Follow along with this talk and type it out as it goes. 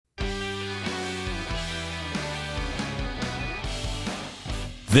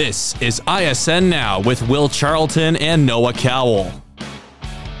This is ISN Now with Will Charlton and Noah Cowell.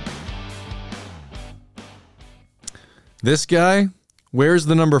 This guy wears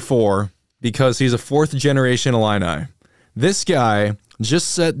the number 4 because he's a fourth-generation Illini. This guy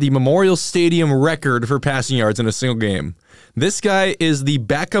just set the Memorial Stadium record for passing yards in a single game. This guy is the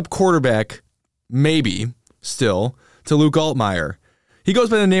backup quarterback, maybe, still, to Luke Altmaier. He goes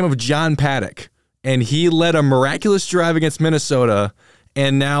by the name of John Paddock, and he led a miraculous drive against Minnesota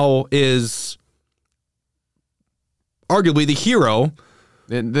and now is arguably the hero.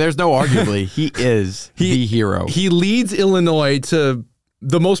 There's no arguably. He is the hero. He leads Illinois to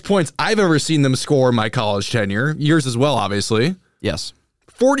the most points I've ever seen them score in my college tenure. Yours as well, obviously. Yes.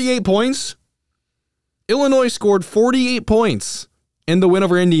 48 points. Illinois scored 48 points in the win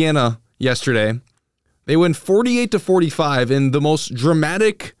over Indiana yesterday. They win 48-45 in the most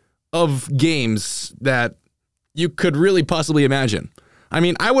dramatic of games that you could really possibly imagine. I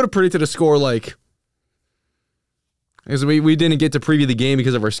mean, I would have predicted a score like, because we didn't get to preview the game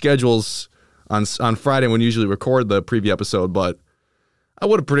because of our schedules on Friday when we usually record the preview episode, but I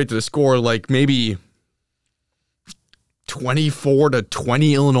would have predicted a score like maybe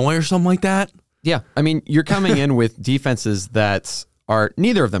 24-20 Illinois or something like that. Yeah, I mean, you're coming in with defenses that are,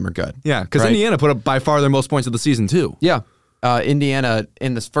 neither of them are good. Yeah, because Indiana put up by far their most points of the season too. Yeah. Indiana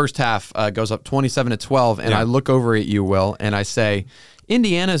in this first half goes up 27-12, and I look over at you, Will, and I say,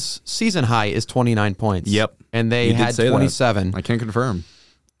 Indiana's season high is 29 points. Yep. And they had 27. I can confirm.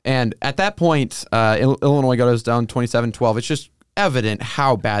 And at that point, Illinois goes down 27-12. It's just evident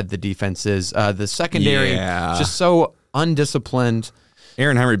how bad the defense is. The secondary is just so undisciplined.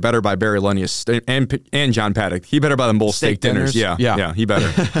 Aaron Henry better buy Barry Lunny and John Paddock. He better buy them both steak dinners. Yeah, he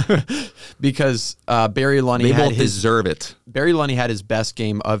better. Because Barry Lunny deserve it. Barry Lunny had his best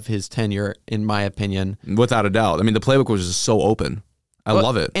game of his tenure, in my opinion. Without a doubt. I mean, the playbook was just so open. I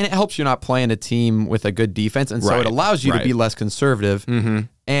love it. And it helps you not playing a team with a good defense, and so it allows you to be less conservative. Mm-hmm.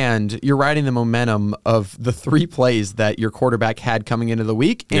 And you're riding the momentum of the 3 plays that your quarterback had coming into the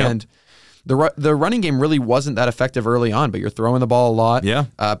week. Yep. And the running game really wasn't that effective early on, but you're throwing the ball a lot. Yeah.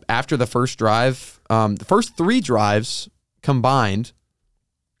 After the first drive, the first 3 drives combined,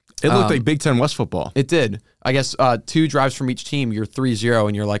 it looked like Big Ten West football. It did. I guess 2 drives from each team, you're 3-0,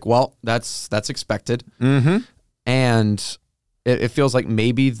 and you're like, well, that's expected. Mm-hmm. And it feels like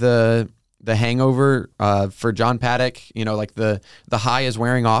maybe the hangover for John Paddock, like the high is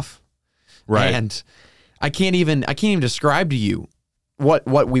wearing off. Right. And I can't even describe to you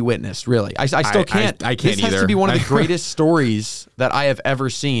what we witnessed, really. I still can't. I can't This either. has to be one of the greatest stories that I have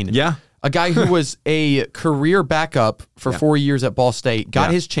ever seen. Yeah. A guy who was a career backup for 4 years at Ball State got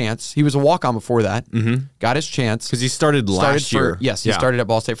his chance. He was a walk-on before that. Mm-hmm. Got his chance. Because he started last year. Yes, he started at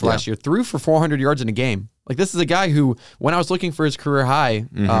Ball State for last year. Threw for 400 yards in a game. Like, this is a guy who, when I was looking for his career high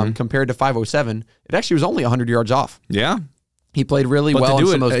compared to 507, it actually was only 100 yards off. Yeah. He played really well in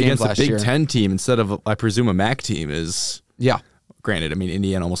some of those games last year. Against a Big Ten team instead of, I presume, a MAC team is... Yeah. Granted, I mean,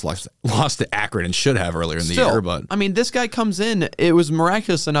 Indiana almost lost to Akron and should have earlier in the year, but... I mean, this guy comes in, it was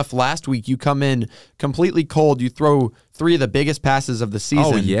miraculous enough last week. You come in completely cold, you throw 3 of the biggest passes of the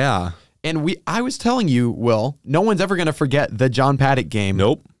season. Oh, yeah. And I was telling you, Will, no one's ever going to forget the John Paddock game.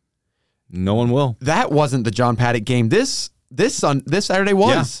 Nope. No one will. That wasn't the John Paddock game. This Saturday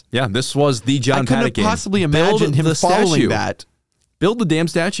was. Yeah, this was the John Paddock game. I couldn't possibly imagine him following that. Build the damn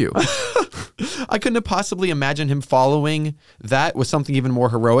statue. I couldn't have possibly imagined him following that with something even more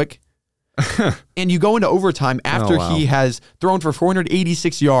heroic. And you go into overtime after he has thrown for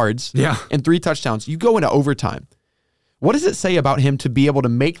 486 yards and 3 touchdowns. You go into overtime. What does it say about him to be able to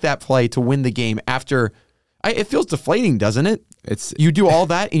make that play to win the game after... it feels deflating, doesn't it? You do all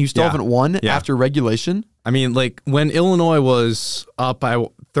that and you still haven't won after regulation? I mean, like, when Illinois was up by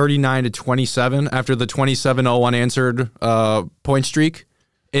 39-27 after the 27-0 unanswered point streak,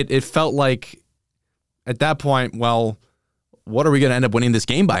 it felt like at that point, well, what are we going to end up winning this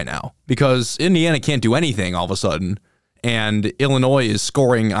game by now? Because Indiana can't do anything all of a sudden, and Illinois is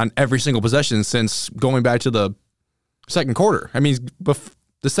scoring on every single possession since going back to the second quarter. I mean,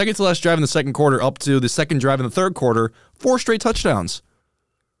 the second to last drive in the second quarter up to the second drive in the third quarter, 4 straight touchdowns.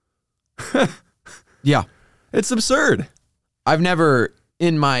 Yeah. It's absurd. I've never,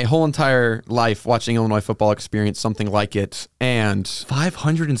 in my whole entire life, watching Illinois football experience something like it. And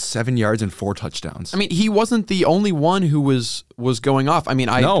 507 yards and 4 touchdowns. I mean, he wasn't the only one who was going off. I mean,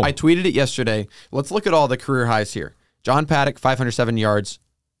 I tweeted it yesterday. Let's look at all the career highs here. John Paddock, 507 yards,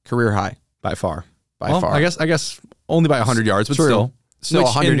 career high. By far. By far. I guess only by 100 yards, but still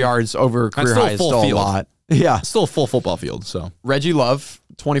 100 yards over career high is still a lot. Yeah. Still a full football field, so. Reggie Love,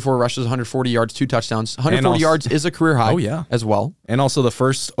 24 rushes, 140 yards, 2 touchdowns. 140 yards is a career high as well. And also the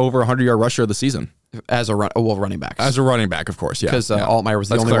first over 100-yard rusher of the season. As a running back. As a running back, of course, yeah. Because Altmaier was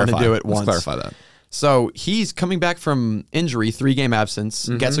the only one to do it once. Let's clarify that. So he's coming back from injury, 3-game absence,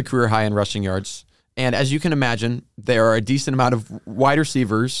 gets a career high in rushing yards. And as you can imagine, there are a decent amount of wide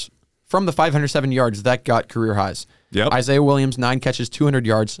receivers from the 507 yards that got career highs. Yep. Isaiah Williams, 9 catches, 200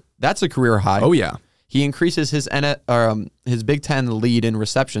 yards. That's a career high. Oh, yeah. He increases his Big Ten lead in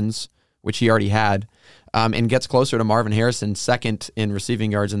receptions, which he already had, and gets closer to Marvin Harrison, second in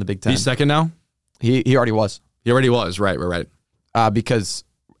receiving yards in the Big Ten. He's second now? He already was. He already was, right. Because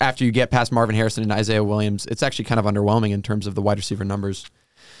after you get past Marvin Harrison and Isaiah Williams, it's actually kind of underwhelming in terms of the wide receiver numbers.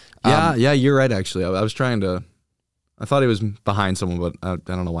 Yeah, you're right, actually. I was trying to... I thought he was behind someone, but I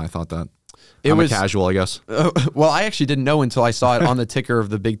don't know why I thought that. It was casual, I guess. Well, I actually didn't know until I saw it on the ticker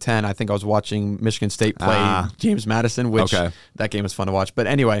of the Big Ten. I think I was watching Michigan State play James Madison, which that game was fun to watch. But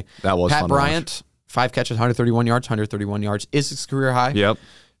anyway, that was Pat fun Bryant, to watch. 5 catches, 131 yards is his career high. Yep.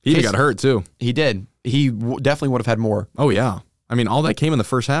 He got hurt, too. He did. He definitely would have had more. Oh, yeah. I mean, all that came in the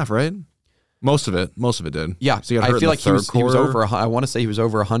first half, right? Most of it did. Yeah. So he got hurt I feel like he was over. I want to say he was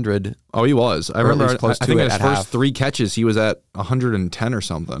over 100. Oh, he was. I remember. I think in his first 3 catches, he was at 110 or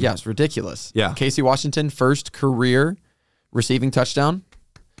something. Yeah, it's ridiculous. Yeah. Casey Washington, first career receiving touchdown.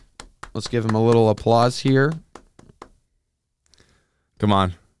 Let's give him a little applause here. Come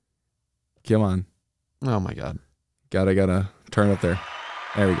on. Oh my God. Gotta turn it up there.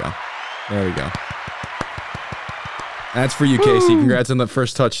 There we go. That's for you, Casey. Congrats on the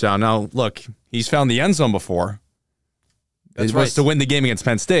first touchdown. Now, look, he's found the end zone before. It was to win the game against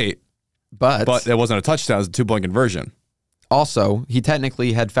Penn State, but it wasn't a touchdown. It was a 2-point conversion. Also, he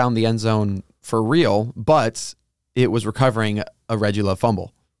technically had found the end zone for real, but it was recovering a Reggie Love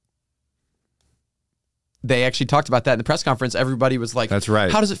fumble. They actually talked about that in the press conference. Everybody was like, "That's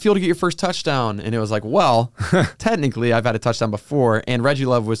right. How does it feel to get your first touchdown?" And it was like, well, technically, I've had a touchdown before. And Reggie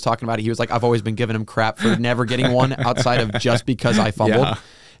Love was talking about it. He was like, I've always been giving him crap for never getting one outside of just because I fumbled. Yeah.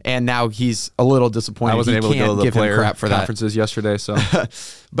 And now he's a little disappointed. I wasn't able to go to the player crap for conferences yesterday. So,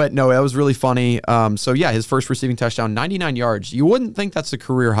 but no, that was really funny. So yeah, his first receiving touchdown, 99 yards. You wouldn't think that's a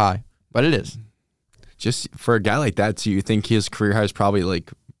career high, but it is. Just for a guy like that, so you think his career high is probably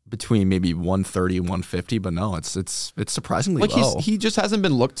like between maybe 130 and 150, but no, it's surprisingly low. He just hasn't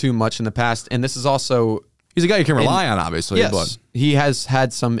been looked too much in the past, and this is also... He's a guy you can rely on, obviously. Yes, but he has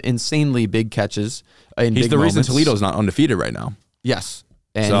had some insanely big catches in he's big the moments. reason Toledo's not undefeated right now. Yes,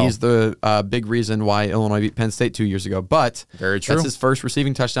 and he's the big reason why Illinois beat Penn State 2 years ago. But very true. That's his first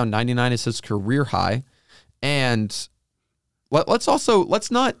receiving touchdown. 99 is his career high. And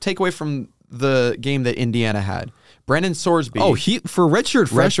let's not take away from the game that Indiana had. Brandon Sorsby. Oh, for redshirt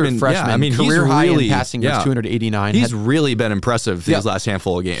freshman. Yeah, I mean, career he's high really, in passing was 289. He's really been impressive these last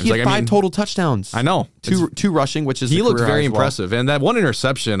handful of games. He had 5 total touchdowns. I know. Two rushing, which is he looked very impressive. And that one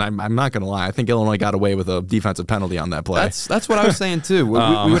interception, I'm not going to lie, I think Illinois got away with a defensive penalty on that play. That's what I was saying too. We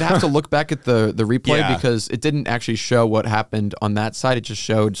would have to look back at the replay because it didn't actually show what happened on that side. It just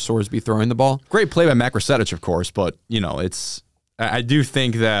showed Sorsby throwing the ball. Great play by Mac Resetich, of course, but I do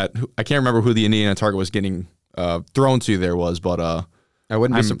think that I can't remember who the Indiana target was getting thrown to there was, but I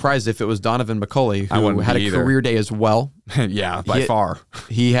wouldn't be surprised if it was Donovan McCulley, who had a career day as well. Yeah, by far.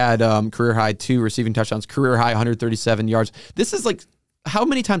 He had career high 2 receiving touchdowns, career high 137 yards. This is like, how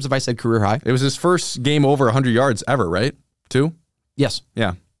many times have I said career high? It was his first game over 100 yards ever, right? 2? Yes.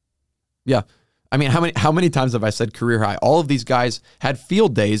 Yeah. Yeah. I mean, how many times have I said career high? All of these guys had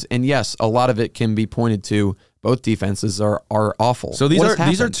field days, and yes, a lot of it can be pointed to both defenses are awful. So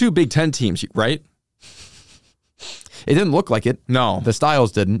these are 2 Big Ten teams, right? It didn't look like it. No. The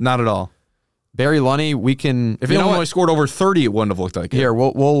Styles didn't. Not at all. Barry Lunny, we can... If Illinois scored over 30, it wouldn't have looked like it. Here,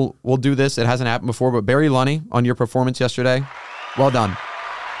 we'll do this. It hasn't happened before, but Barry Lunny, on your performance yesterday, well done.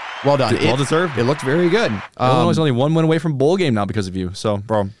 Well done. Well deserved. It looked very good. Illinois is only 1 win away from bowl game now because of you. So,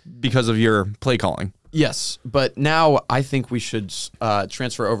 bro, because of your play calling. Yes, but now I think we should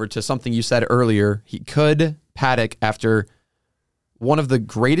transfer over to something you said earlier. Paddock, after one of the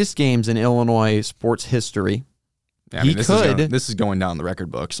greatest games in Illinois sports history... Yeah, I mean, this is going down the record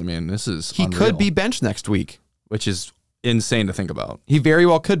books. I mean, this is He could be benched next week. Which is insane to think about. He very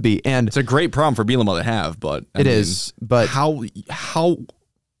well could be. And it's a great problem for Bielema to have, but... It is, but... How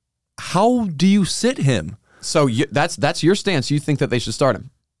do you sit him? So that's your stance. You think that they should start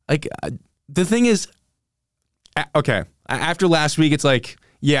him? Like, the thing is... Okay, after last week, it's like,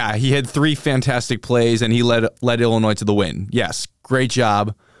 yeah, he had 3 fantastic plays and he led Illinois to the win. Yes, great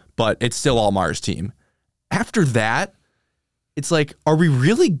job, but it's still Altmaier's team. After that, it's like, are we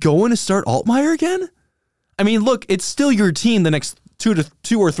really going to start Altmaier again? I mean, look, it's still your team the next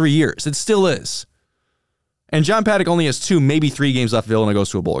 2 or 3 years. It still is. And John Paddock only has 2, maybe 3 games left if Illinois goes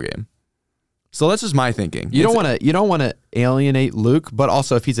to a bowl game. So that's just my thinking. You don't want to alienate Luke, but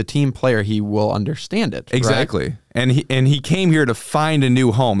also if he's a team player, he will understand it. Exactly. Right? And he came here to find a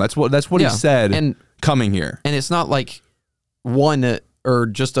new home. That's what he said. And coming here. And it's not like one or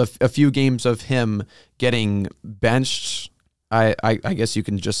just a few games of him getting benched. I guess you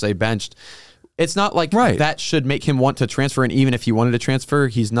can just say benched. It's not like that should make him want to transfer. And even if he wanted to transfer,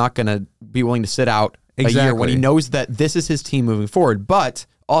 he's not going to be willing to sit out a year when he knows that this is his team moving forward. But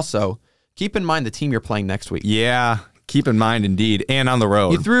also, keep in mind the team you're playing next week. Yeah, keep in mind indeed. And on the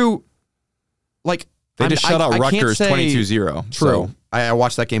road. You threw, like... They just shut out Rutgers 22-0. True. So. I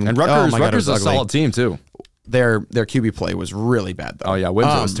watched that game. And Rutgers is a solid team, too. Their QB play was really bad, though. Oh, yeah.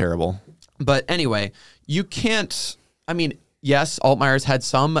 Windsor was terrible. But anyway, you can't... I mean, yes, Altmaier's had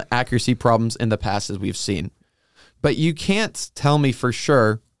some accuracy problems in the past, as we've seen. But you can't tell me for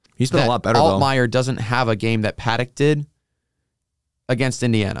sure he's been a lot better, Altmaier doesn't have a game that Paddock did against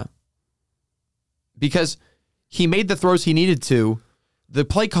Indiana. Because he made the throws he needed to. The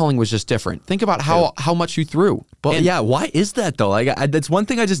play calling was just different. Think about how much you threw. But why is that though? Like that's one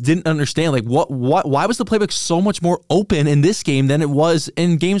thing I just didn't understand. Like why was the playbook so much more open in this game than it was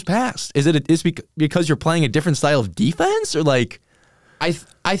in games past? Is it because you're playing a different style of defense, or like I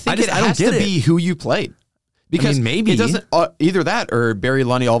think it has to be who you played. Because maybe it doesn't either that or Barry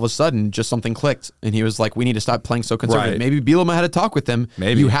Lunny all of a sudden just something clicked and he was like, we need to stop playing so conservative. Right. Maybe Bielema had a talk with him.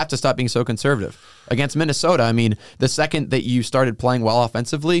 Maybe you have to stop being so conservative. Against Minnesota, I mean, the second that you started playing well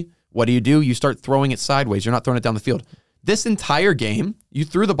offensively, what do? You start throwing it sideways. You're not throwing it down the field. This entire game, you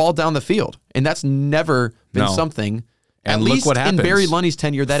threw the ball down the field, and that's never been something. And at look least what happens. In Barry Lunny's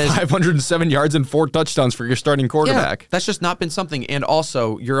tenure, that is 507 yards and 4 touchdowns for your starting quarterback. Yeah, that's just not been something. And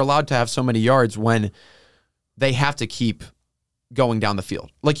also, you're allowed to have so many yards when they have to keep going down the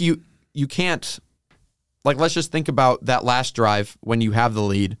field. Like you can't. Like let's just think about that last drive when you have the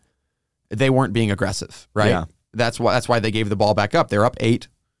lead. They weren't being aggressive, right? Yeah. That's why they gave the ball back up. They're up 8.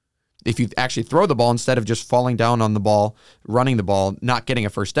 If you actually throw the ball instead of just falling down on the ball, running the ball, not getting a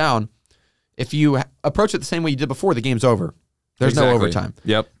first down, if you approach it the same way you did before, the game's over. There's no overtime.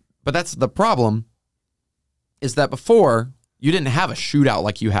 Yep. But that's the problem, is that before, you didn't have a shootout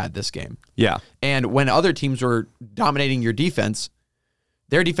like you had this game. Yeah. And when other teams were dominating your defense,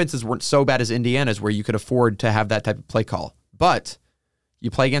 their defenses weren't so bad as Indiana's where you could afford to have that type of play call. But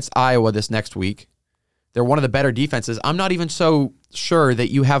you play against Iowa this next week. They're one of the better defenses. I'm not even so sure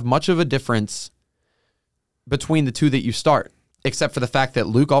that you have much of a difference between the two that you start, except for the fact that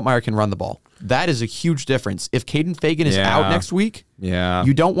Luke Altmaier can run the ball. That is a huge difference. If Caden Fagan is out next week,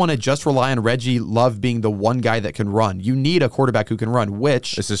 you don't want to just rely on Reggie Love being the one guy that can run. You need a quarterback who can run,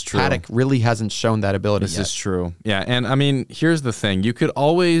 which this is true. Paddock really hasn't shown that ability yet. This is true. Yeah, and I mean, here's the thing. You could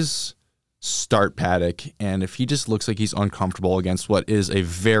always start Paddock, and if he just looks like he's uncomfortable against what is a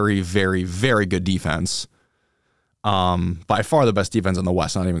very, very, very good defense, by far the best defense in the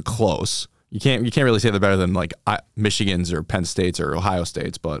West, not even close. You can't really say they're better than like Michigan's or Penn State's or Ohio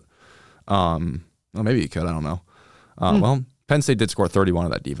State's, but well, maybe you could. I don't know. Well, Penn State did score 31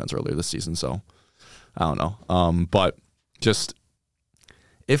 of that defense earlier this season, so I don't know. But just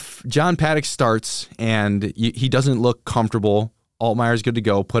if John Paddock starts and he doesn't look comfortable, Altmaier's good to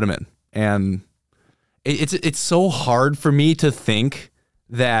go. Put him in. And it's so hard for me to think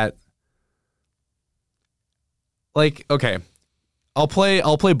that, like, okay, I'll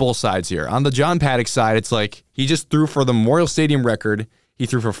play both sides here. On the John Paddock side, it's like he just threw for the Memorial Stadium record. He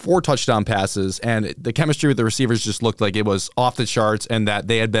threw for 4 touchdown passes, and the chemistry with the receivers just looked like it was off the charts, and that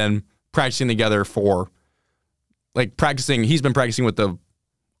they had been practicing together for, like, he's been practicing with the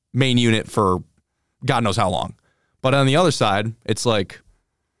main unit for God knows how long. But on the other side, it's like,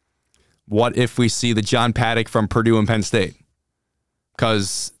 what if we see the John Paddock from Purdue and Penn State?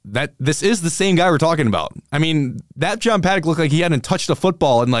 Because this is the same guy we're talking about. I mean, that John Paddock looked like he hadn't touched a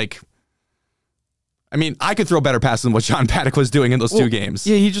football in like, I mean, I could throw better passes than what John Paddock was doing in those 2 games.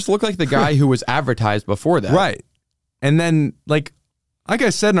 Yeah, he just looked like the guy who was advertised before that. Right. And then, like I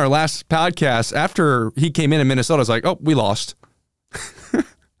said in our last podcast, after he came in Minnesota, I was like, oh, we lost.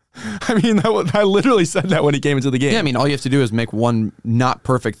 I mean, I literally said that when he came into the game. Yeah, I mean, all you have to do is make one not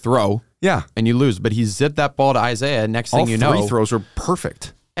perfect throw. Yeah. And you lose. But he zipped that ball to Isaiah. Next thing you know, all 3 throws were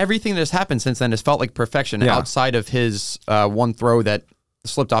perfect. Everything that has happened since then has felt like perfection outside of his one throw that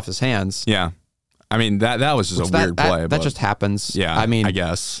slipped off his hands. Yeah. I mean, that was just a weird play. That just happens. Yeah. I mean, I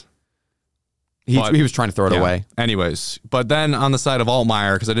guess. He was trying to throw it away. Anyways. But then on the side of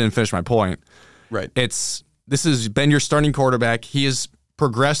Altmaier, because I didn't finish my point. Right. This has been your starting quarterback. He has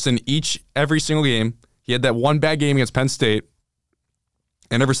progressed in every single game. He had that one bad game against Penn State.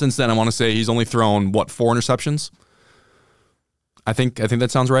 And ever since then, I want to say he's only thrown, 4 interceptions? I think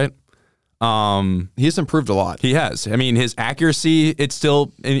that sounds right. He's improved a lot. He has. I mean, his accuracy, it's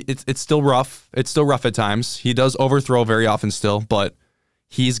still rough. It's still rough at times. He does overthrow very often still, but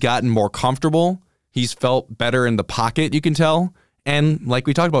he's gotten more comfortable. He's felt better in the pocket, you can tell. And like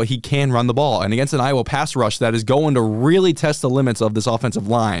we talked about, he can run the ball. And against an Iowa pass rush that is going to really test the limits of this offensive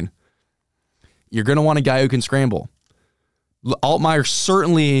line, you're going to want a guy who can scramble. Altmaier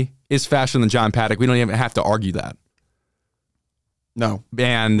certainly is faster than John Paddock. We don't even have to argue that. No,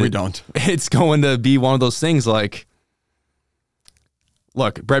 and we don't. It's going to be one of those things like,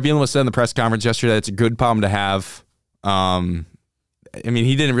 look, Brett Bielema said in the press conference yesterday that it's a good problem to have. I mean,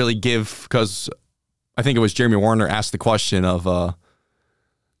 he didn't really give, because I think it was Jeremy Warner asked the question of,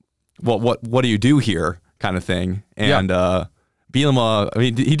 what do you do here kind of thing. And Bielema, I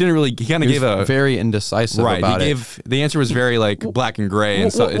mean, he didn't really, he kind of gave a very indecisive about it. The answer was very like black and gray.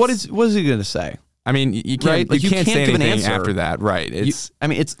 And so what is he going to say? I mean, you can't, right? Like, you can't say anything after that, right? It's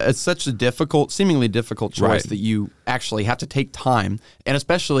such a seemingly difficult choice that you actually have to take time, and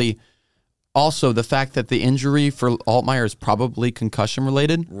especially also the fact that the injury for Altmaier is probably concussion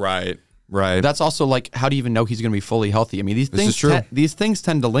related. Right. That's also like, how do you even know he's going to be fully healthy? I mean, these things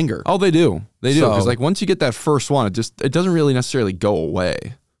tend to linger. Oh, they do. They do, because like once you get that first one, it doesn't really necessarily go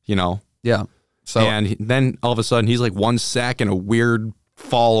away, you know? Yeah. So and then all of a sudden he's like one sack and a weird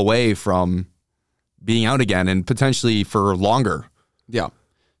fall away from being out again, and potentially for longer. Yeah.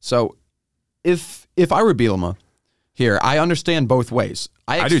 So if I were Bielema here, I understand both ways.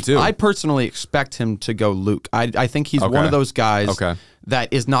 I do too. I personally expect him to go Luke. I think he's one of those guys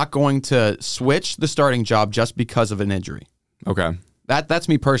that is not going to switch the starting job just because of an injury. Okay. That's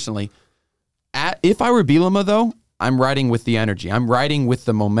me personally. If I were Bielema, though, I'm riding with the energy. I'm riding with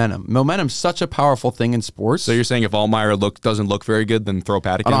the momentum. Momentum's such a powerful thing in sports. So you're saying if Altmaier doesn't look very good, then throw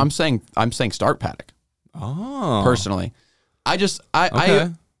Paddock in? No, I'm saying start Paddock. Oh. Personally. I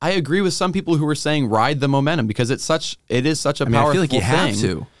agree with some people who were saying ride the momentum, because it is such a powerful I feel like you thing. have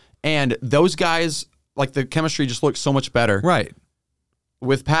to. And those guys, like, the chemistry just looks so much better. Right.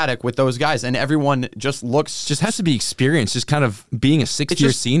 With Paddock, with those guys, and everyone just has to be experienced, just kind of being a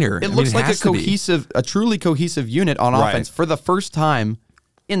sixth-year senior. It looks like a truly cohesive unit on offense for the first time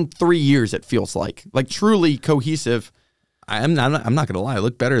in 3 years. It feels like truly cohesive. I'm not going to lie. It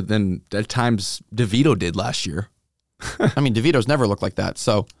looked better than at times DeVito did last year. I mean, DeVito's never looked like that.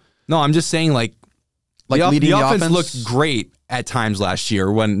 So no, I'm just saying the offense looked great at times last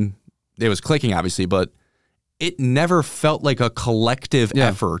year when it was clicking, obviously, but it never felt like a collective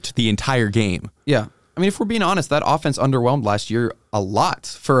effort the entire game. Yeah. I mean, if we're being honest, that offense underwhelmed last year a lot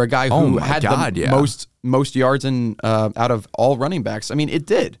for a guy who had the most yards out of all running backs. I mean, it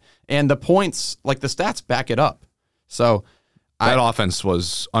did. And the points, like the stats, back it up. So that offense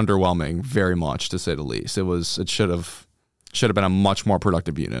was underwhelming very much, to say the least. It should have been a much more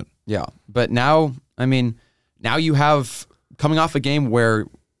productive unit. Yeah. But now, I mean, now you have, coming off a game where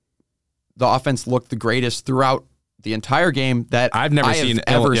the offense looked the greatest throughout the entire game that I've never seen.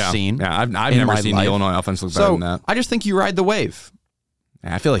 Yeah, I've never seen the Illinois offense look better than that. I just think you ride the wave.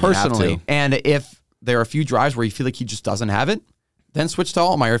 Yeah, I feel like personally, you have to. And if there are a few drives where you feel like he just doesn't have it, then switch to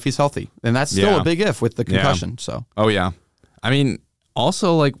Altmaier if he's healthy. And that's still a big if with the concussion. So. Oh yeah, I mean,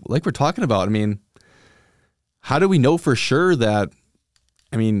 also like we're talking about. I mean, how do we know for sure that?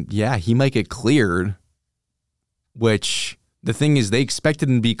 I mean, yeah, he might get cleared, which. The thing is, they expected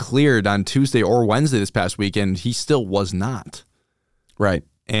him to be cleared on Tuesday or Wednesday this past weekend. He still was not. Right.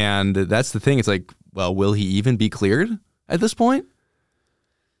 And that's the thing. It's like, well, will he even be cleared at this point?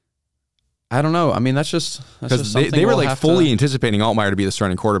 I don't know. I mean, that's just something they were like fully anticipating Altmaier to be the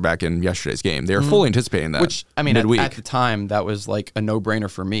starting quarterback in yesterday's game. They were fully anticipating that. Which, I mean, at the time, that was like a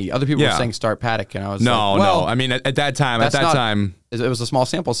no-brainer for me. Other people were saying start Paddock, and I was no. I mean, at that time, it was a small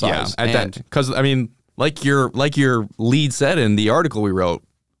sample size. Yeah, because I mean. Like your lead said in the article we wrote,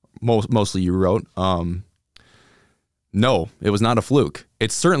 mostly you wrote, no, it was not a fluke.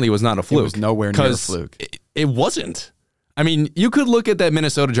 It certainly was not a fluke. It was nowhere near a fluke. It wasn't. I mean, you could look at that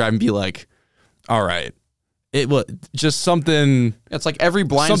Minnesota drive and be like, all right, it was just something. It's like every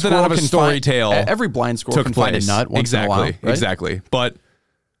blind something squirrel out of a story tale. Every blind squirrel can find a nut once in a while. Right? Exactly. But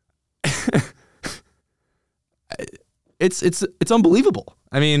it's unbelievable.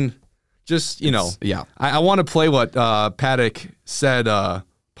 I mean. Just, I want to play what Paddock said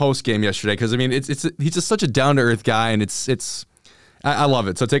post-game yesterday, because, I mean, he's just such a down-to-earth guy, and I love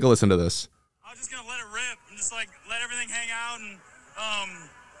it. So take a listen to this. I was just going to let it rip and just, let everything hang out, and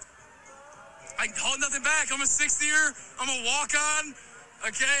I hold nothing back. I'm a sixth year. I'm a walk-on,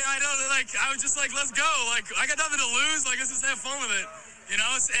 okay? I was just let's go. I got nothing to lose. Let's just have fun with it. You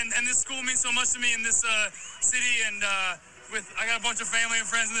know, and this school means so much to me in this city, and I got a bunch of family and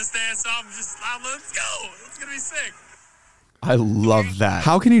friends in the stands, so let's go. It's gonna be sick. I love that.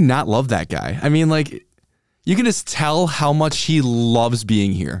 How can you not love that guy? I mean, like, you can just tell how much he loves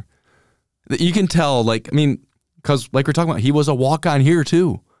being here. You can tell, like, I mean, because like we're talking about, he was a walk-on here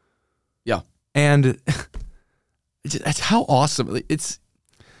too. Yeah. And that's how awesome.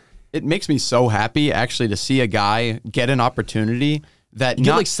 It makes me so happy, actually, to see a guy get an opportunity that you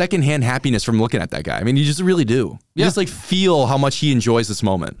get like secondhand happiness from looking at that guy. I mean, you just really do. You just like feel how much he enjoys this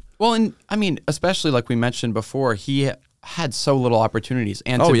moment. Well, and I mean, especially like we mentioned before, he had so little opportunities,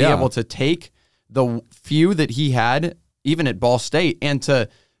 and to be able to take the few that he had, even at Ball State, and to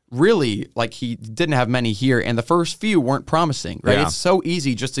really, like, he didn't have many here, and the first few weren't promising, right? Yeah. It's so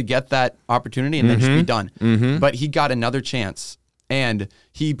easy just to get that opportunity and then just be done. But he got another chance, and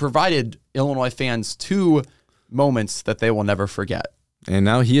he provided Illinois fans 2 moments that they will never forget. And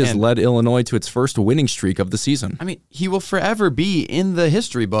now he has led Illinois to its first winning streak of the season. I mean, he will forever be in the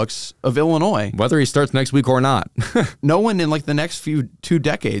history books of Illinois. Whether he starts next week or not. No one in like the next 2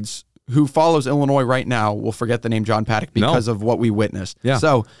 decades who follows Illinois right now will forget the name John Paddock because of what we witnessed. Yeah.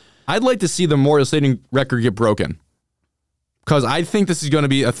 So I'd like to see the Memorial Stadium record get broken, because I think this is going to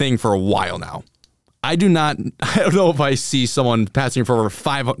be a thing for a while now. I don't know if I see someone passing for over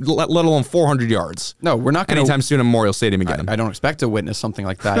 500, let alone 400 yards. No, we're not going to anytime soon in Memorial Stadium again. I don't expect to witness something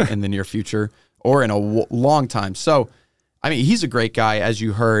like that in the near future or in a long time. So, I mean, he's a great guy, as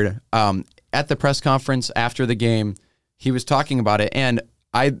you heard. At the press conference after the game, he was talking about it, and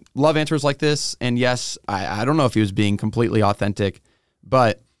I love answers like this. And yes, I don't know if he was being completely authentic,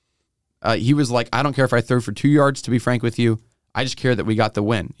 but he was like, I don't care if I threw for 2 yards, to be frank with you. I just care that we got the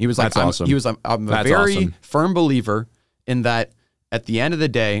win. He was like, I'm a very firm believer in that at the end of the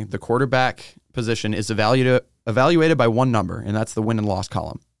day, the quarterback position is evaluated by one number, and that's the win and loss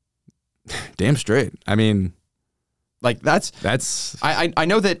column. Damn straight. I mean, like that's I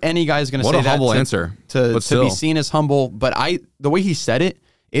know that any guy is going to say that. What a humble answer to be seen as humble, but the way he said it,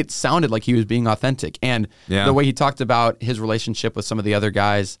 it sounded like he was being authentic, and the way he talked about his relationship with some of the other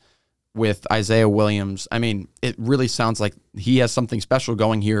guys, with Isaiah Williams, I mean, it really sounds like he has something special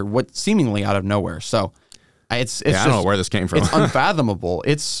going here, what seemingly out of nowhere. So it's I don't know where this came from. It's unfathomable.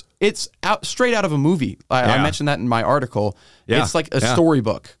 It's straight out of a movie. I mentioned that in my article. Yeah. It's like a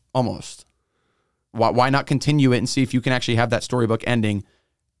storybook almost. Why not continue it and see if you can actually have that storybook ending?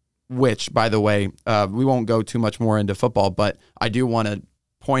 Which, by the way, we won't go too much more into football, but I do want to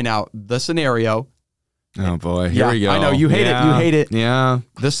point out the scenario. Oh boy, here we go. I know you hate it. You hate it. Yeah,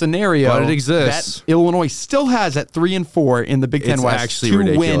 the scenario, but it exists. That Illinois still has at 3-4 in the Big Ten West actually to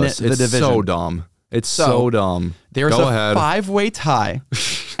ridiculous. win the division. So dumb. It's so dumb. There's a 5-way tie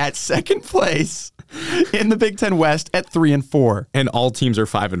at second place in the Big Ten West at 3-4, and all teams are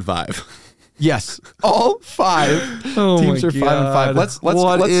 5-5. Yes, all 5 teams are 5-5.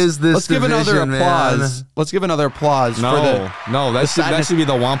 Let's give another applause. Man. Let's give another applause. That should be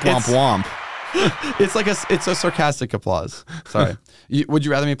the womp womp womp. It's a sarcastic applause. Sorry. Would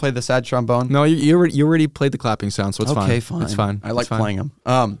you rather me play the sad trombone? No, you already played the clapping sound, so it's fine. Okay, fine. It's fine. I like playing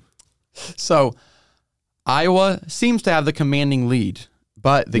them. So Iowa seems to have the commanding lead,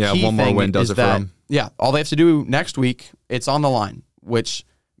 but the key one thing more win does is it for that them. All they have to do next week, it's on the line, which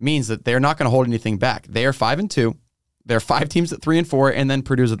means that they're not going to hold anything back. They are 5-2. There are 5 teams at 3-4, and then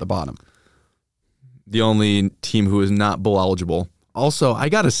Purdue's at the bottom. The only team who is not bowl eligible. Also, I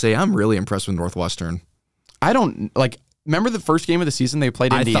got to say, I'm really impressed with Northwestern. I don't, remember the first game of the season they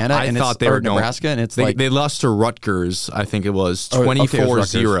played Indiana Nebraska, and it's they lost to Rutgers, I think it was,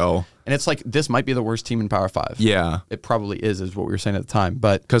 24-0. And it's like, this might be the worst team in Power 5. Yeah. It probably is what we were saying at the time.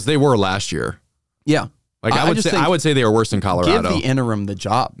 But because they were last year. Yeah. I would say they were worse than Colorado. Give the interim the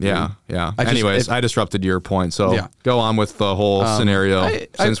job. Dude. Yeah. Anyways, I disrupted your point, so go on with the whole scenario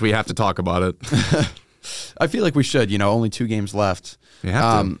since we have to talk about it. I feel like we should. Only 2 games left. You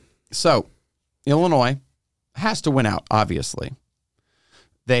have to. So, Illinois has to win out, obviously.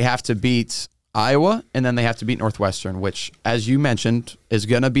 They have to beat Iowa, and then they have to beat Northwestern, which, as you mentioned, is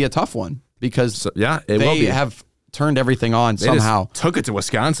going to be a tough one because they have turned everything on somehow. Just took it to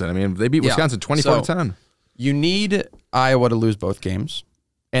Wisconsin. I mean, they beat Wisconsin 24-10. You need Iowa to lose both games,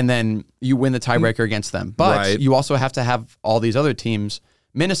 and then you win the tiebreaker against them. But you also have to have all these other teams.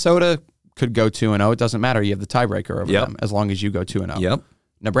 Minnesota could go 2-0. It doesn't matter. You have the tiebreaker over them as long as you go 2-0. Yep.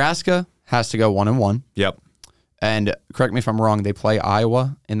 Nebraska has to go 1-1. Yep. And correct me if I'm wrong, they play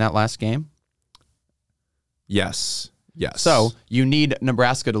Iowa in that last game? Yes. So you need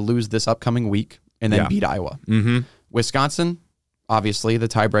Nebraska to lose this upcoming week and then beat Iowa. Mm-hmm. Wisconsin, obviously, the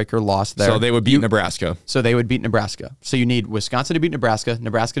tiebreaker lost there. So they would beat Nebraska. So you need Wisconsin to beat Nebraska,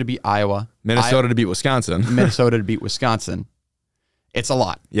 Nebraska to beat Iowa, Minnesota to beat Wisconsin. Minnesota to beat Wisconsin. It's a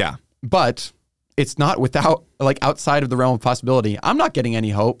lot. Yeah. But it's not without, outside of the realm of possibility. I'm not getting any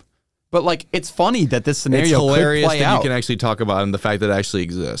hope. But, it's funny that this scenario it's hilarious could play that out. You can actually talk about it and the fact that it actually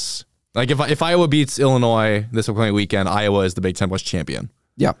exists. If Iowa beats Illinois this upcoming weekend, Iowa is the Big Ten West champion.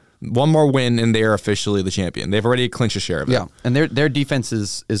 Yeah. One more win, and they are officially the champion. They've already clinched a share of it. Yeah, and their defense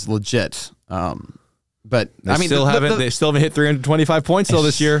is legit. But they still haven't hit 325 points though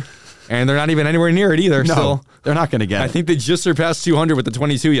this year, and they're not even anywhere near it either. No, still, they're not going to get it. I think they just surpassed 200 with the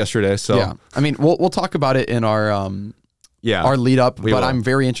 22 yesterday. So yeah, I mean, we'll talk about it in our lead up. But I'm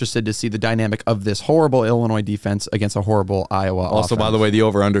very interested to see the dynamic of this horrible Illinois defense against a horrible Iowa Also, offense. by the way, the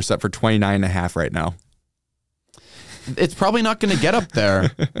over/under set for 29.5 right now. It's probably not going to get up there.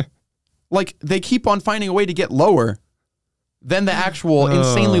 They keep on finding a way to get lower than the actual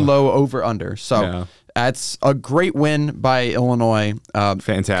insanely low over/under. So that's a great win by Illinois.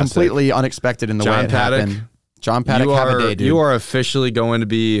 Fantastic. Completely unexpected in the way it happened. John Paddock, have a day, dude. You are officially going to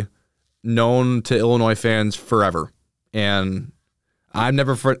be known to Illinois fans forever. And I'm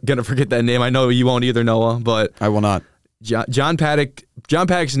never going to forget that name. I know you won't either, Noah, but I will not. John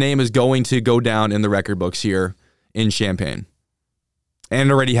Paddock's name is going to go down in the record books here in Champaign. And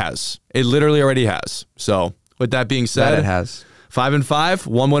it already has. It literally already has. So, with that being said, it has. 5-5,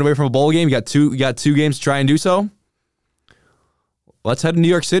 1 win away from a bowl game. You got two games to try and do so. Let's head to New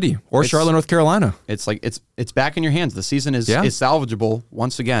York City or Charlotte, North Carolina. It's back in your hands. The season is salvageable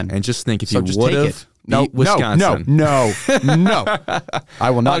once again. And just think if you would have beat Wisconsin. No. I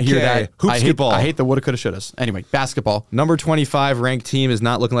will not hear that. Hoopsketball. I hate the woulda, coulda, shouldas. Anyway, basketball. Number 25 ranked team is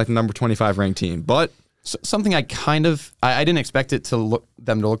not looking like the number 25 ranked team, but something I didn't expect them to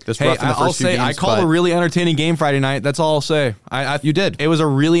look this rough in the first few games. I called a really entertaining game Friday night. That's all I'll say. You did. It was a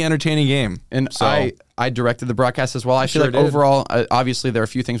really entertaining game. And so, I directed the broadcast as well. I feel like overall, obviously, there are a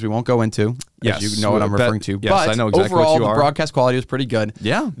few things we won't go into. Yes. As you know what I'm referring to. Yes, but I know exactly overall, what you are. The broadcast quality was pretty good.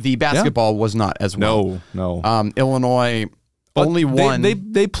 Yeah. The basketball was not as well. No. Illinois only won.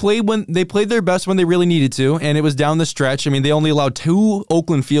 They played their best when they really needed to, and it was down the stretch. I mean, they only allowed 2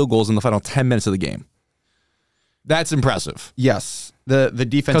 Oakland field goals in the final 10 minutes of the game. That's impressive. Yes. The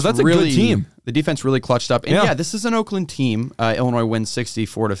defense, because that's a good team. The defense really clutched up. And this is an Oakland team. Illinois wins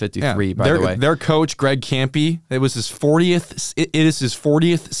 64-53, by the way. Their coach, Greg Campy, it is his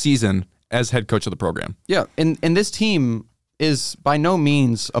 40th season as head coach of the program. Yeah. And this team is by no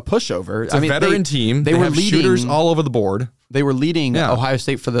means a pushover. It's a veteran team. They were have shooters all over the board. They were leading Ohio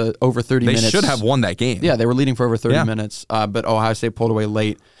State for the over 30 minutes. They should have won that game. Yeah, they were leading for over 30 minutes, but Ohio State pulled away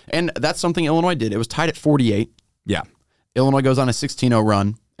late. And that's something Illinois did. It was tied at 48. Yeah. Illinois goes on a 16-0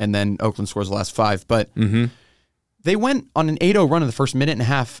 run, and then Oakland scores the last 5. But they went on an 8-0 run in the first minute and a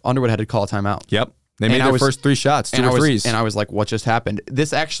half. Underwood had to call a timeout. Yep. They made their first 3 shots, 2 or 3s. And I was like, what just happened?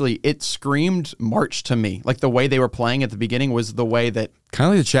 This actually, it screamed March to me. Like the way they were playing at the beginning was the way that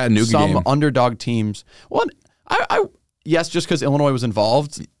kind of like the Chattanooga game. Some underdog teams. Well, yes, just because Illinois was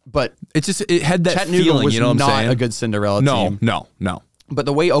involved, but it had that Chattanooga feeling, was you know what I'm not saying? a good Cinderella team. No. But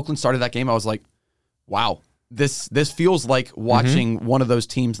the way Oakland started that game, I was like, wow. This feels like watching one of those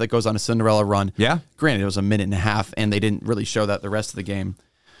teams that goes on a Cinderella run. Yeah. Granted, it was a minute and a half, and they didn't really show that the rest of the game.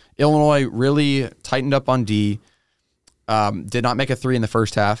 Illinois really tightened up on D. Did not make a 3 in the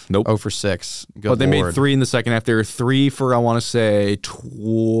first half. Nope. 0 for 6. Good But they Lord. made 3 in the second half. They were 3 for, I want to say,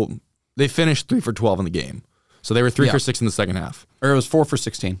 12. They finished 3 for 12 in the game. So they were 3 for 6 in the second half. Or it was 4 for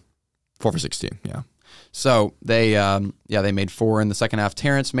 16. 4 for 16, yeah. So they made 4 in the second half.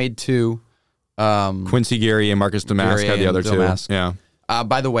 Terrence made 2. Quincy Gary and Marcus Damask had the other 2. Yeah.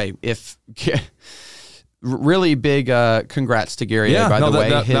 By the way, really big congrats to Gary. Yeah, by the way,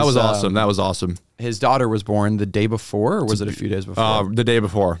 that was awesome. That was awesome. His daughter was born the day before, or was it a few days before? The day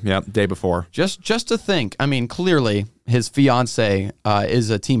before. Yeah, day before. Just to think. I mean, clearly his fiance is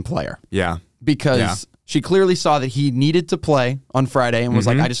a team player. Yeah. Because she clearly saw that he needed to play on Friday and was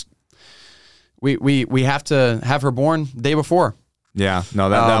like, we have to have her born the day before. Yeah, no,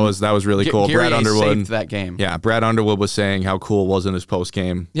 that was really cool. Brad Underwood saved that game. Yeah, Brad Underwood was saying how cool it was in his post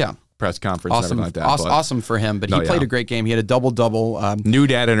game. Press conference. Awesome, and everything like that. Awesome for him. But he played a great game. He had a double. New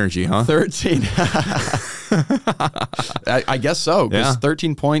dad energy, huh? 13. I guess so.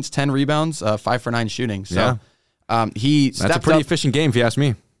 13 points, 10 rebounds, 5 for 9 shooting. So that's a pretty efficient game, if you ask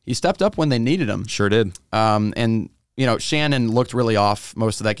me. He stepped up when they needed him. Sure did. And Shannon looked really off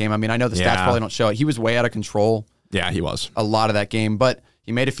most of that game. I mean, I know the stats probably don't show it. He was way out of control. Yeah, he was. A lot of that game, but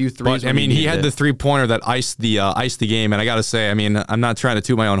he made a few threes. But, I mean, he had the 3-pointer that iced the game, and I got to say, I mean, I'm not trying to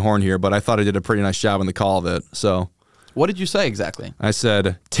toot my own horn here, but I thought I did a pretty nice job in the call of it. So What did you say exactly? I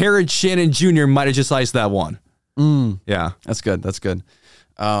said, Terrence Shannon Jr. might have just iced that one. Yeah. That's good. That's good.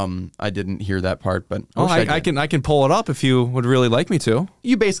 I didn't hear that part, but I can pull it up if you would really like me to.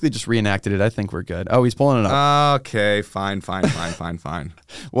 You basically just reenacted it. I think we're good. Oh, he's pulling it up. Okay, fine.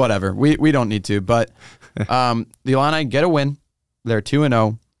 Whatever. We don't need to, but the Illini get a win. They're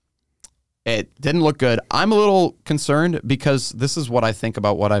 2-0. It didn't look good. I'm a little concerned because this is what I think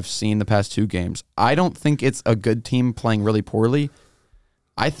about what I've seen the past 2 games. I don't think it's a good team playing really poorly.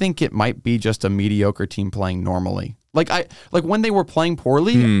 I think it might be just a mediocre team playing normally. Like when they were playing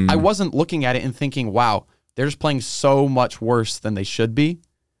poorly, I wasn't looking at it and thinking, wow, they're just playing so much worse than they should be.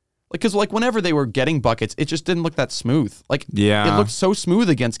 Because whenever they were getting buckets, it just didn't look that smooth. It looked so smooth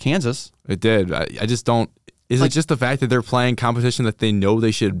against Kansas. It did. I just don't. Is it just the fact that they're playing competition that they know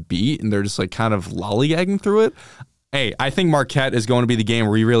they should beat and they're just kind of lollygagging through it? Hey, I think Marquette is going to be the game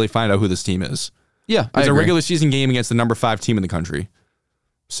where you really find out who this team is. Yeah, it's a regular season game against the number 5 team in the country.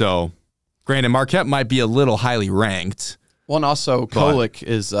 So, granted, Marquette might be a little highly ranked. Well, and also Kolek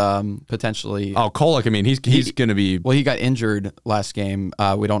is potentially. Oh, Kolek! I mean, he's going to be. Well, he got injured last game.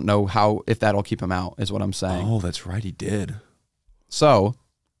 We don't know if that'll keep him out. Is what I'm saying. Oh, that's right, he did. So,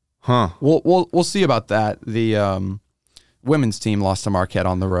 we'll see about that. The women's team lost to Marquette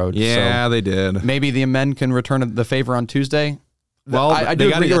on the road. Yeah, so they did. Maybe the men can return the favor on Tuesday. Well, they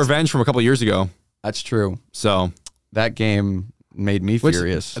got to get revenge from a couple of years ago. That's true. So that game made me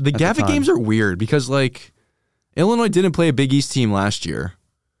furious. The Gavitt games are weird because Illinois didn't play a Big East team last year,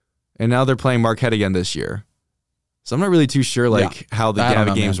 and now they're playing Marquette again this year. So I'm not really too sure how the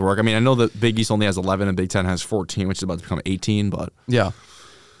Gavitt games work. I mean, I know that Big East only has 11 and Big Ten has 14, which is about to become 18. But yeah,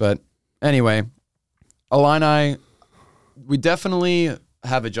 but anyway, Illini, we definitely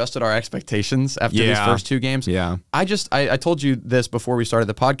have adjusted our expectations after these first 2 games. Yeah, I told you this before we started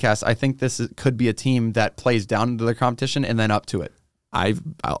the podcast. I think this could be a team that plays down into their competition and then up to it. I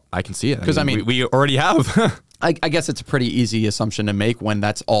can see it because we already have. I guess it's a pretty easy assumption to make when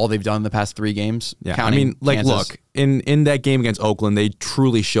that's all they've done in the past 3 games. Yeah, I mean, look, in that game against Oakland, they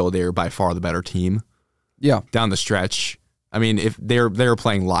truly showed they were by far the better team. Yeah, down the stretch. I mean, if they were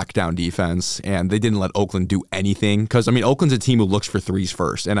playing lockdown defense and they didn't let Oakland do anything, because I mean, Oakland's a team who looks for threes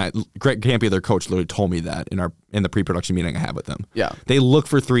first, and Greg Campy, their coach, literally told me that in the pre-production meeting I had with them. Yeah, they look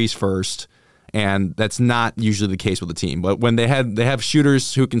for threes first, and that's not usually the case with the team. But when they have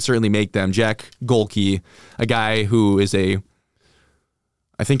shooters who can certainly make them. Jack Golke, a guy who is I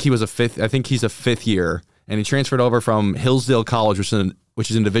think he's a 5th year, and he transferred over from Hillsdale College, which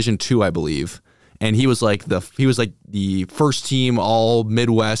is in Division II, I believe. And he was like the first team all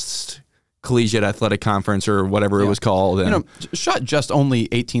Midwest Collegiate Athletic Conference or whatever it was called. And, shot just only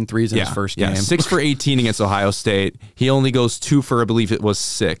 18 threes in his first game. 6 for 18 against Ohio State. He only goes 2 for, I believe it was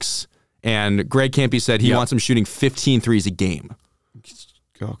 6. And Greg Campy said he wants him shooting 15 threes a game.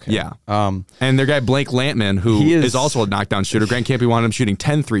 Okay. Yeah. And their guy Blake Lampman, who is also a knockdown shooter, Greg Campy wanted him shooting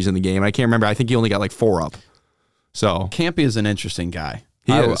 10 threes in the game. I can't remember. I think he only got 4 up. So Campy is an interesting guy.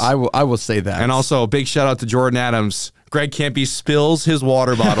 He is. I will say that. And also, a big shout out to Jordan Adams. Greg Campy spills his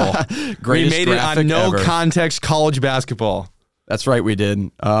water bottle. We made it on No Context College Basketball. That's right, we did.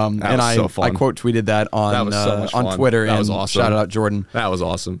 So fun. I quote tweeted that on Twitter. That was awesome. Shout out Jordan. That was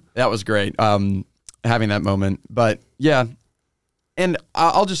awesome. That was great. Having that moment, but yeah. And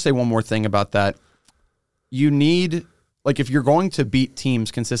I'll just say one more thing about that. You need if you're going to beat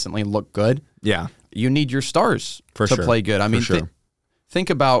teams consistently and look good. Yeah. You need your stars to play good. I mean. Think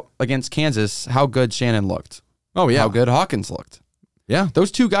about against Kansas how good Shannon looked. Oh, yeah. How good Hawkins looked. Yeah.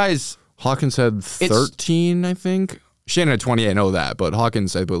 Those 2 guys. Hawkins had 13, I think. Shannon had 28, I know that. But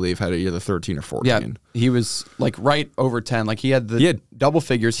Hawkins, I believe, had either 13 or 14. Yeah, he was right over 10. He had double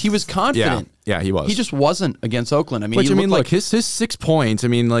figures. He was confident. Yeah, he was. He just wasn't against Oakland. I mean, look, his 6 points, I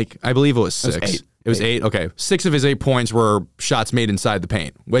mean, I believe it was 6. It was 8. Okay. 6 of his 8 points were shots made inside the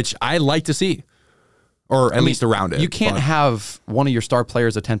paint, which I like to see. Or at least around it. You can't have one of your star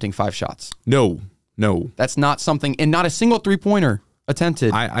players attempting 5 shots. No. That's not something, and not a single 3-pointer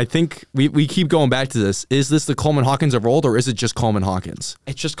attempted. I think we keep going back to this. Is this the Coleman Hawkins of old, or is it just Coleman Hawkins?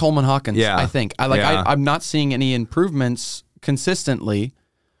 It's just Coleman Hawkins, I think. I'm not seeing any improvements consistently.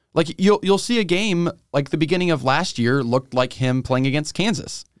 You'll see a game like the beginning of last year looked like him playing against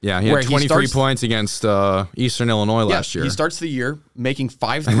Kansas. Yeah, he had 23 points against Eastern Illinois last year. He starts the year making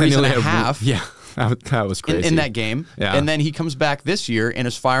 5 threes and a half. Yeah. That was crazy. In that game. Yeah. And then he comes back this year and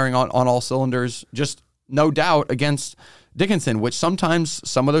is firing on all cylinders, just no doubt, against Dickinson, which sometimes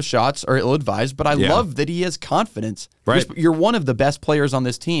some of those shots are ill-advised, but I love that he has confidence. Right. You're one of the best players on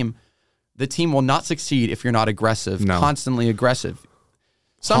this team. The team will not succeed if you're not aggressive, constantly aggressive.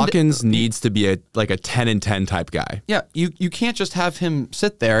 Hawkins needs to be a 10-10 type guy. Yeah, you can't just have him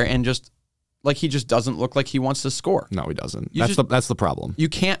sit there and just he just doesn't look like he wants to score. No, he doesn't. That's the problem. You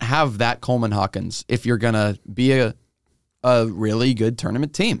can't have that Coleman Hawkins if you're gonna be a really good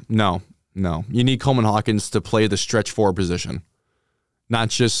tournament team. No. You need Coleman Hawkins to play the stretch 4 position, not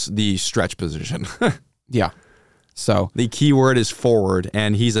just the stretch position. Yeah. So the key word is forward,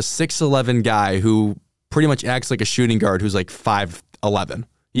 and he's a 6'11" guy who pretty much acts like a shooting guard who's like 5'11".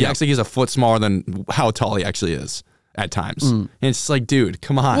 He acts like he's a foot smaller than how tall he actually is at times. And it's like, dude,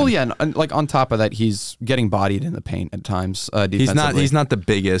 come on. Well, yeah, and on top of that, he's getting bodied in the paint at times. Defensively. He's not the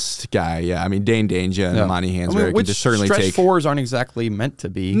biggest guy. Yeah, I mean, Dane Danger and Monty Hansberry can just certainly stretch take. Fours aren't exactly meant to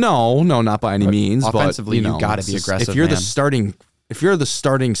be. No, not by any means. Offensively, but, you got to be aggressive. If you're the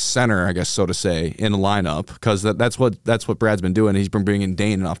starting center, I guess so to say, in a lineup, because that's what Brad's been doing. He's been bringing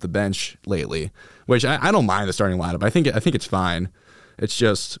Dane off the bench lately, which I don't mind the starting lineup. I think it's fine. It's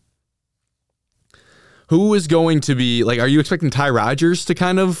just, who is going to be are you expecting Ty Rodgers to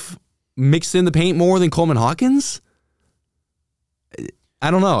kind of mix in the paint more than Coleman Hawkins?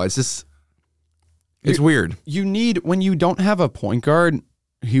 I don't know. It's just, it's weird. You need, when you don't have a point guard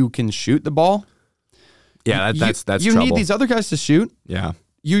who can shoot the ball. Yeah, that's you trouble. need these other guys to shoot. Yeah.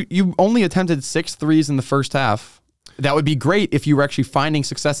 You only attempted 6 threes in the first half. That would be great if you were actually finding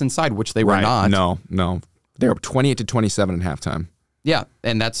success inside, which they were not. No. They're up 28-27 at halftime. Yeah,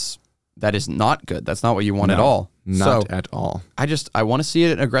 and that is not good. That's not what you want at all. Not at all. I want to see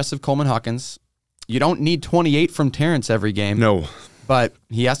an aggressive Coleman Hawkins. You don't need 28 from Terrence every game. No. But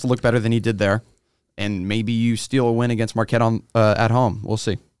he has to look better than he did there. And maybe you steal a win against Marquette at home. We'll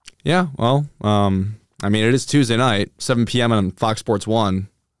see. Yeah, well, I mean, it is Tuesday night, 7 p.m. on Fox Sports 1.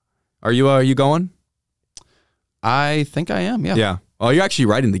 Are you going? I think I am, yeah. Yeah. Oh, you're actually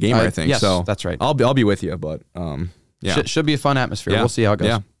writing the game, I think. Yes, so that's right. I'll be with you, but yeah. Should be a fun atmosphere. Yeah. We'll see how it goes.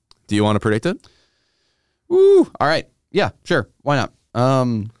 Yeah. Do you want to predict it? Woo! All right. Yeah, sure. Why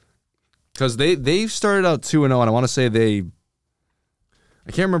not? Because they've started out 2-0, and I want to say I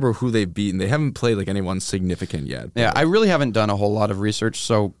can't remember who they've beaten. They haven't played anyone significant yet. Yeah, I really haven't done a whole lot of research,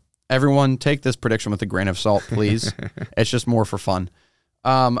 so everyone take this prediction with a grain of salt, please. It's just more for fun.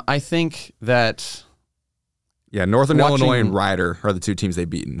 I think that... Yeah, Northern Illinois and Rider are the 2 teams they've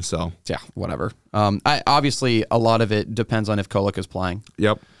beaten, so... Yeah, whatever. Obviously, a lot of it depends on if Kolek is playing.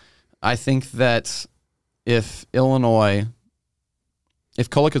 Yep. I think that if Kolek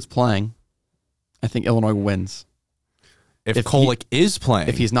is playing, I think Illinois wins. If Kolek is playing.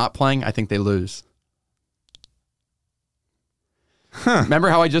 If he's not playing, I think they lose. Huh. Remember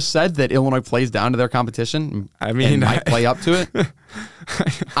how I just said that Illinois plays down to their competition? I mean, and might play up to it.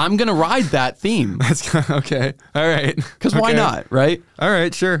 I'm gonna ride that theme. That's okay. All right. Because why not, right? All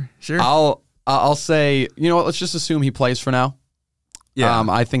right. Sure. I'll say, you know what? Let's just assume he plays for now. Yeah.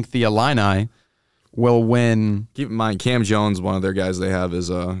 I think the Illini will win. Keep in mind, Cam Jones, one of their guys they have, he's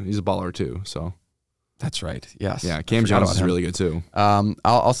a baller too. So that's right. Yes. Yeah. Cam Jones is really good too.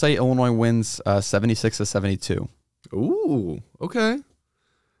 I'll say Illinois wins 76-72. Ooh, okay.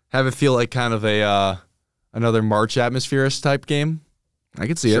 Have it feel like kind of a another March atmosphere-ish type game. I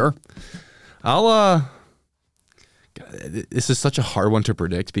could see it. This is such a hard one to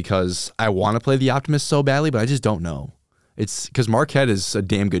predict because I want to play the optimist so badly, but I just don't know. It's because Marquette is a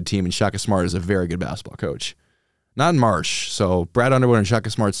damn good team and Shaka Smart is a very good basketball coach. Not in March, so Brad Underwood and Shaka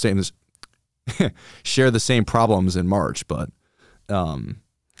Smart share the same problems in March, but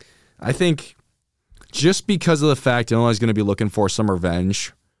I think just because of the fact Illinois is going to be looking for some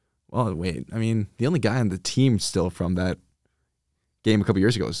revenge. Well, wait. I mean, the only guy on the team still from that game a couple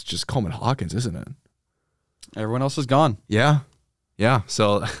years ago is just Coleman Hawkins, isn't it? Everyone else is gone. Yeah.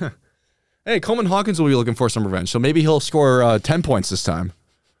 So, hey, Coleman Hawkins will be looking for some revenge. So maybe he'll score 10 points this time.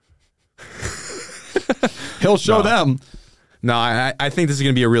 He'll show them. No, I think this is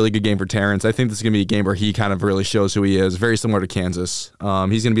going to be a really good game for Terrence. I think this is going to be a game where he kind of really shows who he is. Very similar to Kansas.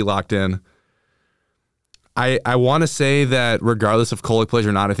 He's going to be locked in. I want to say that regardless if Kolek plays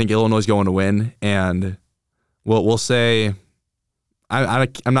or not, I think Illinois is going to win, and we'll say I'm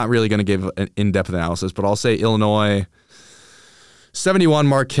not really going to give an in-depth analysis, but I'll say Illinois 71,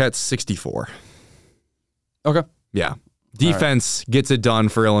 Marquette 64. Okay. Yeah. Defense gets it done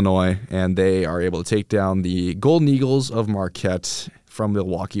for Illinois, and they are able to take down the Golden Eagles of Marquette from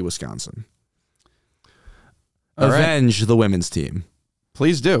Milwaukee, Wisconsin. Avenge the women's team.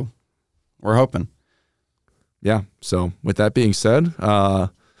 Please do. We're hoping. Yeah. So with that being said,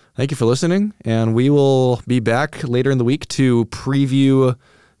 thank you for listening, and we will be back later in the week to preview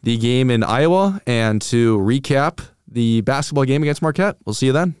the game in Iowa and to recap the basketball game against Marquette. We'll see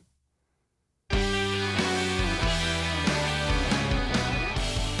you then.